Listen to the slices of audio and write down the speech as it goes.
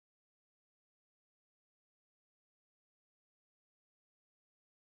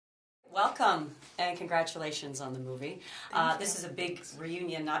Welcome and congratulations on the movie. This is a big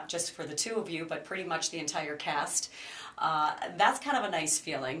reunion, not just for the two of you, but pretty much the entire cast. That's kind of a nice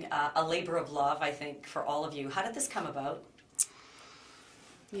feeling, a labor of love, I think, for all of you. How did this come about?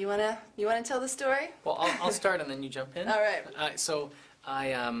 You wanna tell the story? Well, I'll start and then you jump in. All right.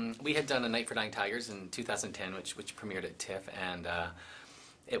 We had done A Night for Dying Tigers in 2010, which premiered at TIFF, and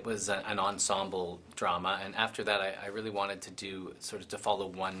it was an ensemble drama. And after that, I really wanted to do to follow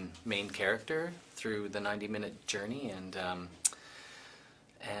one main character through the 90-minute journey, and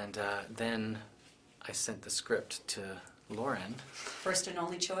then I sent the script to Lauren. First and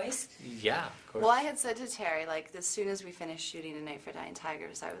only choice? Yeah, of course. Well, I had said to Terry, like, as soon as we finished shooting A Night for Dying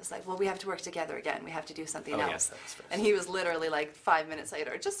Tigers, I was like, well, we have to work together again. We have to do something else. Yes, that was first. And he was literally like 5 minutes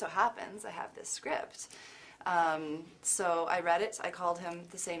later, it just so happens I have this script. So I read it. I called him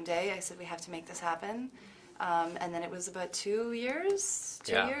the same day. I said, we have to make this happen. And then it was about 2 years,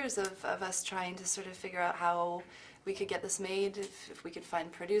 two years of us trying to sort of figure out how we could get this made, if we could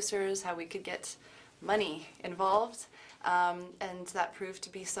find producers, how we could get money involved. And that proved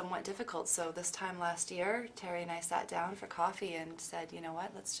to be somewhat difficult. So this time last year, Terry and I sat down for coffee and said, you know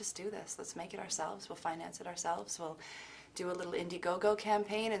what, let's just do this. Let's make it ourselves. We'll finance it ourselves. We'll do a little Indiegogo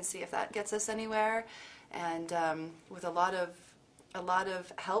campaign and see if that gets us anywhere. And with a lot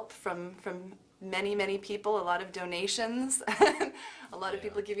of help from many people, a lot of donations, a lot of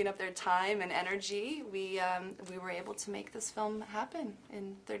people giving up their time and energy, we were able to make this film happen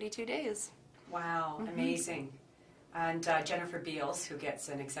in 32 days. Wow, amazing. And Jennifer Beals, who gets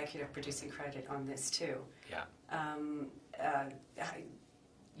an executive producing credit on this too. Yeah.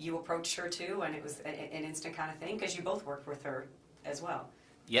 You approached her too, and it was an instant kind of thing, because you both worked with her as well.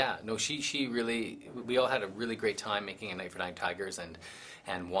 Yeah, no, she really, we all had a really great time making A Night for Dying Tigers,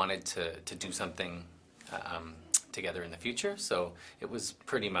 and wanted to do something together in the future. So it was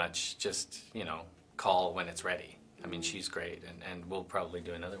pretty much just, call when it's ready. I mean, she's great, and we'll probably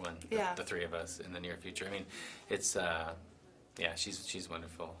do another one, the three of us, in the near future. I mean, it's, yeah, she's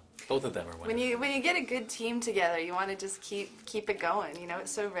wonderful. Both of them are wonderful. When you get a good team together, you want to just keep it going.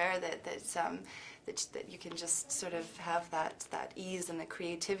 It's so rare that you can just sort of have that ease and the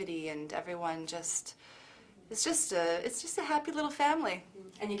creativity, and everyone just, it's just a happy little family.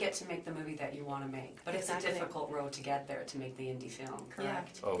 And you get to make the movie that you want to make. But Exactly. It's a difficult road to get there, to make the indie film,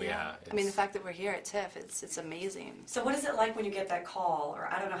 correct? Yeah. Oh yeah. I mean, the fact that we're here at TIFF, it's amazing. So what is it like when you get that call, or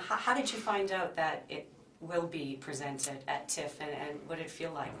I don't know, how did you find out that it will be presented at TIFF, and what did it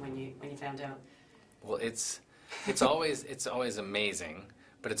feel like when you found out? Well, it's always amazing,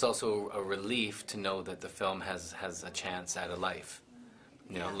 but it's also a relief to know that the film has a chance at a life.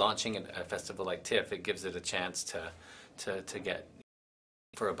 Launching at a festival like TIFF, it gives it a chance to get,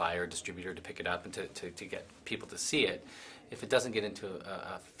 for a buyer or distributor to pick it up and to get people to see it. If it doesn't get into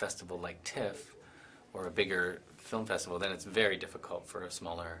a festival like TIFF or a bigger film festival, then it's very difficult for a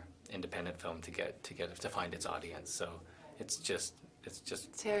smaller independent film to find its audience. So it's just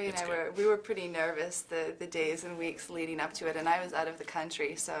Terry and we were pretty nervous the days and weeks leading up to it, and I was out of the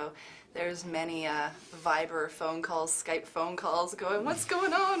country, so there's many Viber phone calls, Skype phone calls going, what's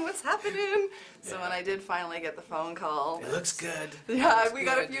going on, what's happening? So when I did finally get the phone call, it looks good. Yeah, we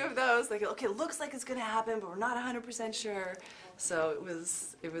got a few of those. Like, okay, it looks like it's going to happen, but we're not 100% sure. So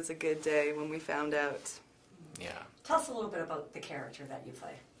it was a good day when we found out. Yeah. Tell us a little bit about the character that you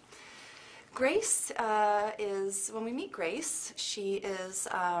play. Grace when we meet Grace, she is,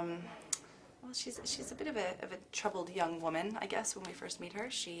 well, she's a bit of a troubled young woman, I guess, when we first meet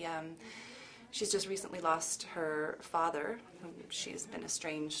her. She's just recently lost her father, whom she's been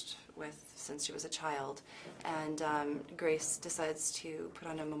estranged with since she was a child, and Grace decides to put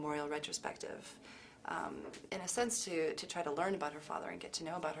on a memorial retrospective, in a sense to try to learn about her father and get to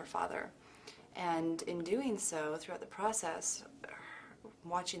know about her father. And in doing so, throughout the process,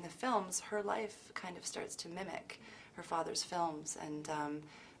 watching the films, her life kind of starts to mimic her father's films, and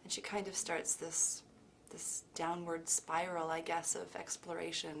she kind of starts this downward spiral, I guess, of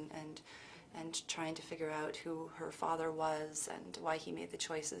exploration and trying to figure out who her father was and why he made the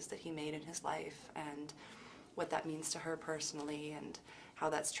choices that he made in his life, and what that means to her personally, and how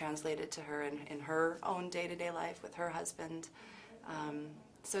that's translated to her in her own day-to-day life with her husband.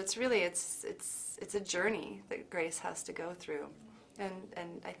 So it's really it's a journey that Grace has to go through.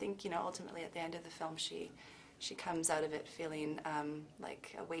 And I think, ultimately at the end of the film, she comes out of it feeling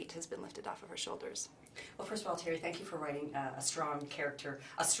like a weight has been lifted off of her shoulders. Well, first of all, Terry, thank you for writing a strong character,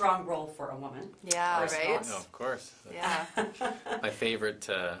 a strong role for a woman. Yeah, right? No, of course. Yeah. My favorite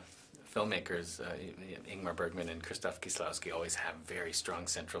filmmakers, Ingmar Bergman and Krzysztof Kieslowski, always have very strong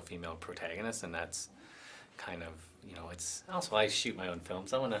central female protagonists, and that's kind of, you know, it's also I shoot my own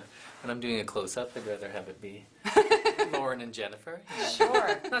films. I want to, when I'm doing a close-up, I'd rather have it be Lauren and Jennifer. You know.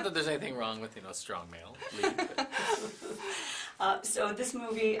 Sure. Not that there's anything wrong with, you know, strong male lead. But. So this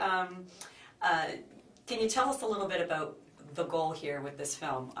movie, can you tell us a little bit about the goal here with this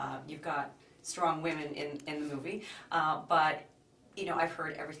film? You've got strong women in the movie, but you know, I've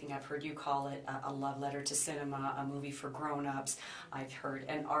heard everything. I've heard you call it a love letter to cinema, a movie for grown-ups. I've heard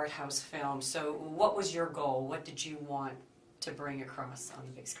an art house film. So what was your goal? What did you want to bring across on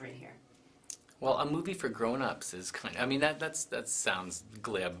the big screen here? Well, a movie for grown-ups is kind of, I mean, that sounds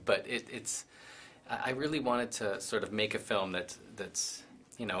glib, but it's, I really wanted to sort of make a film that's,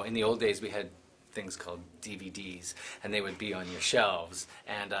 you know, in the old days we had things called DVDs, and they would be on your shelves,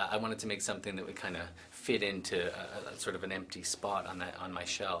 and I wanted to make something that would kind of fit into a sort of an empty spot on my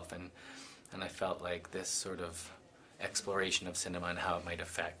shelf, and I felt like this sort of exploration of cinema and how it might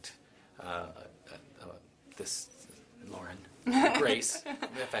affect this Lauren, Grace,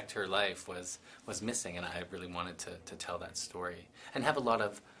 affect her life was missing, and I really wanted to tell that story and have a lot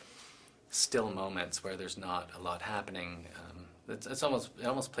of still moments where there's not a lot happening. It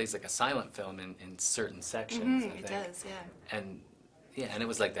almost plays like a silent film in certain sections. It does, yeah. And it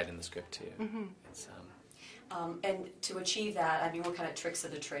was like that in the script too. It's, and to achieve that, I mean, what kind of tricks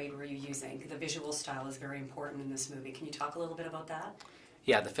of the trade were you using? The visual style is very important in this movie. Can you talk a little bit about that?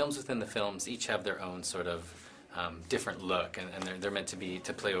 Yeah, the films within the films each have their own sort of different look, and they're meant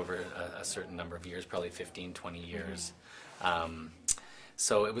to play over a certain number of years, probably 15, 20 years.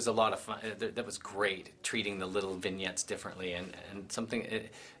 So it was a lot of fun. That was great, treating the little vignettes differently, and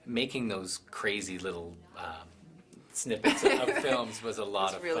making those crazy little snippets of films was a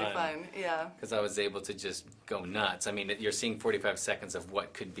lot of fun. It was really fun, yeah. Because I was able to just go nuts. I mean, you're seeing 45 seconds of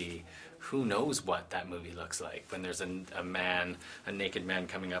what could be, who knows what that movie looks like, when there's a naked man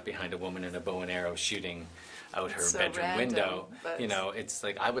coming up behind a woman in a bow and arrow shooting out her bedroom window. You know, it's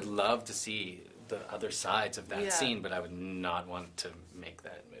like, I would love to see the other sides of that scene, but I would not want to make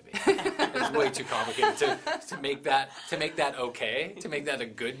that movie. It's way too complicated to make that okay, to make that a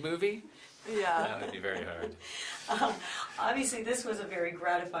good movie. Yeah. That would be very hard. Obviously, this was a very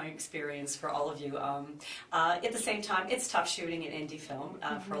gratifying experience for all of you. At the same time, it's tough shooting an indie film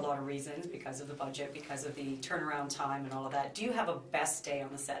for a lot of reasons, because of the budget, because of the turnaround time and all of that. Do you have a best day on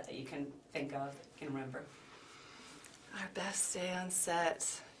the set that you can think of, can remember? Our best day on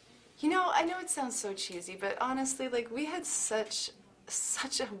set. You know, I know it sounds so cheesy, but honestly, like, we had such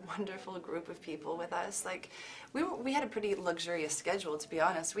a wonderful group of people with us. Like, we had a pretty luxurious schedule, to be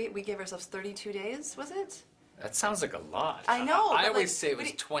honest. We gave ourselves 32 days, was it? That sounds like a lot. I know. I always say it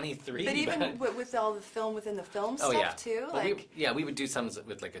was 23. But even with all the film within the film stuff too, well, like we would do some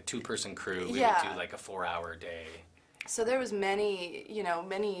with like a 2-person crew. We would do like a 4-hour day. So there was many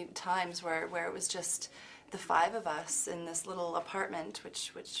times where it was just the 5 of us in this little apartment,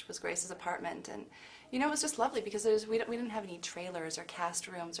 which was Grace's apartment, and you know, it was just lovely because we didn't have any trailers or cast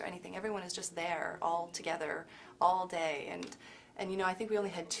rooms or anything. Everyone is just there all together all day, and you know, I think we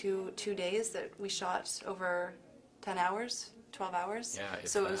only had two days that we shot over 10 hours, 12 hours. Yeah,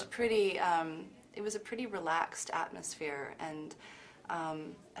 so it was pretty. It was a pretty relaxed atmosphere, and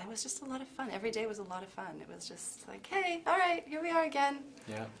it was just a lot of fun. Every day was a lot of fun. It was just like, hey, all right, here we are again.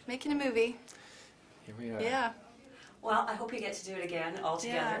 Yeah. Making a movie. Here we are. Yeah. Well, I hope you get to do it again all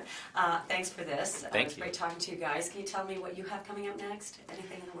together. Thanks for this. Thank it was you. great talking to you guys. Can you tell me what you have coming up next?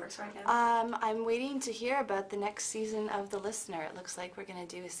 Anything in the works right now? I'm waiting to hear about the next season of The Listener. It looks like we're going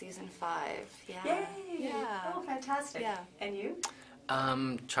to do a season 5. Yeah. Yay! Yeah. Oh, fantastic. Yeah. And you?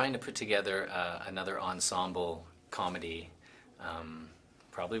 Trying to put together another ensemble comedy,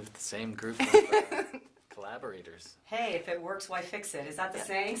 probably with the same group of collaborators. Hey, if it works, why fix it? Is that the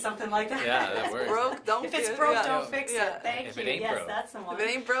saying? Something like that? Yeah, that works. Broke, don't If it's fix broke, it. don't fix it. Thank If you. it ain't Yes, broke. that's the one. If it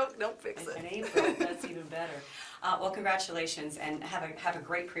ain't broke, don't fix If it. it ain't broke, that's even better. Well, congratulations, and have a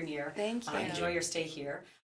great premiere. Thank you. Enjoy your stay here.